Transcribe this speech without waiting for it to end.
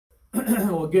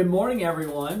Well, good morning,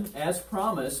 everyone. As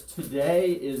promised,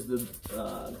 today is the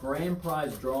grand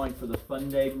prize drawing for the Fun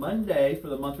Day Monday for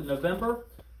the month of November.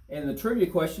 And the trivia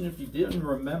question, if you didn't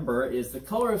remember, is the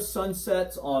color of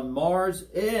sunsets on Mars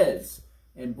is.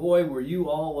 And boy, were you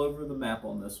all over the map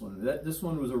on this one. This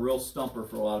one was a real stumper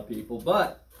for a lot of people.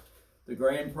 But the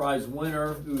grand prize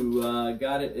winner who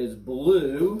got it is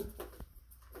blue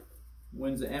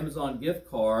wins the Amazon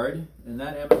gift card, and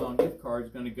that Amazon gift card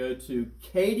is going to go to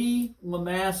Katie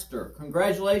Lemaster.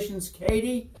 Congratulations,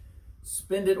 Katie.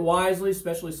 Spend it wisely,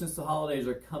 especially since the holidays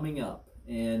are coming up.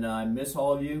 And I miss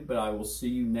all of you, but I will see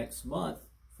you next month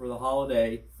for the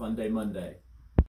holiday Fun Day Monday.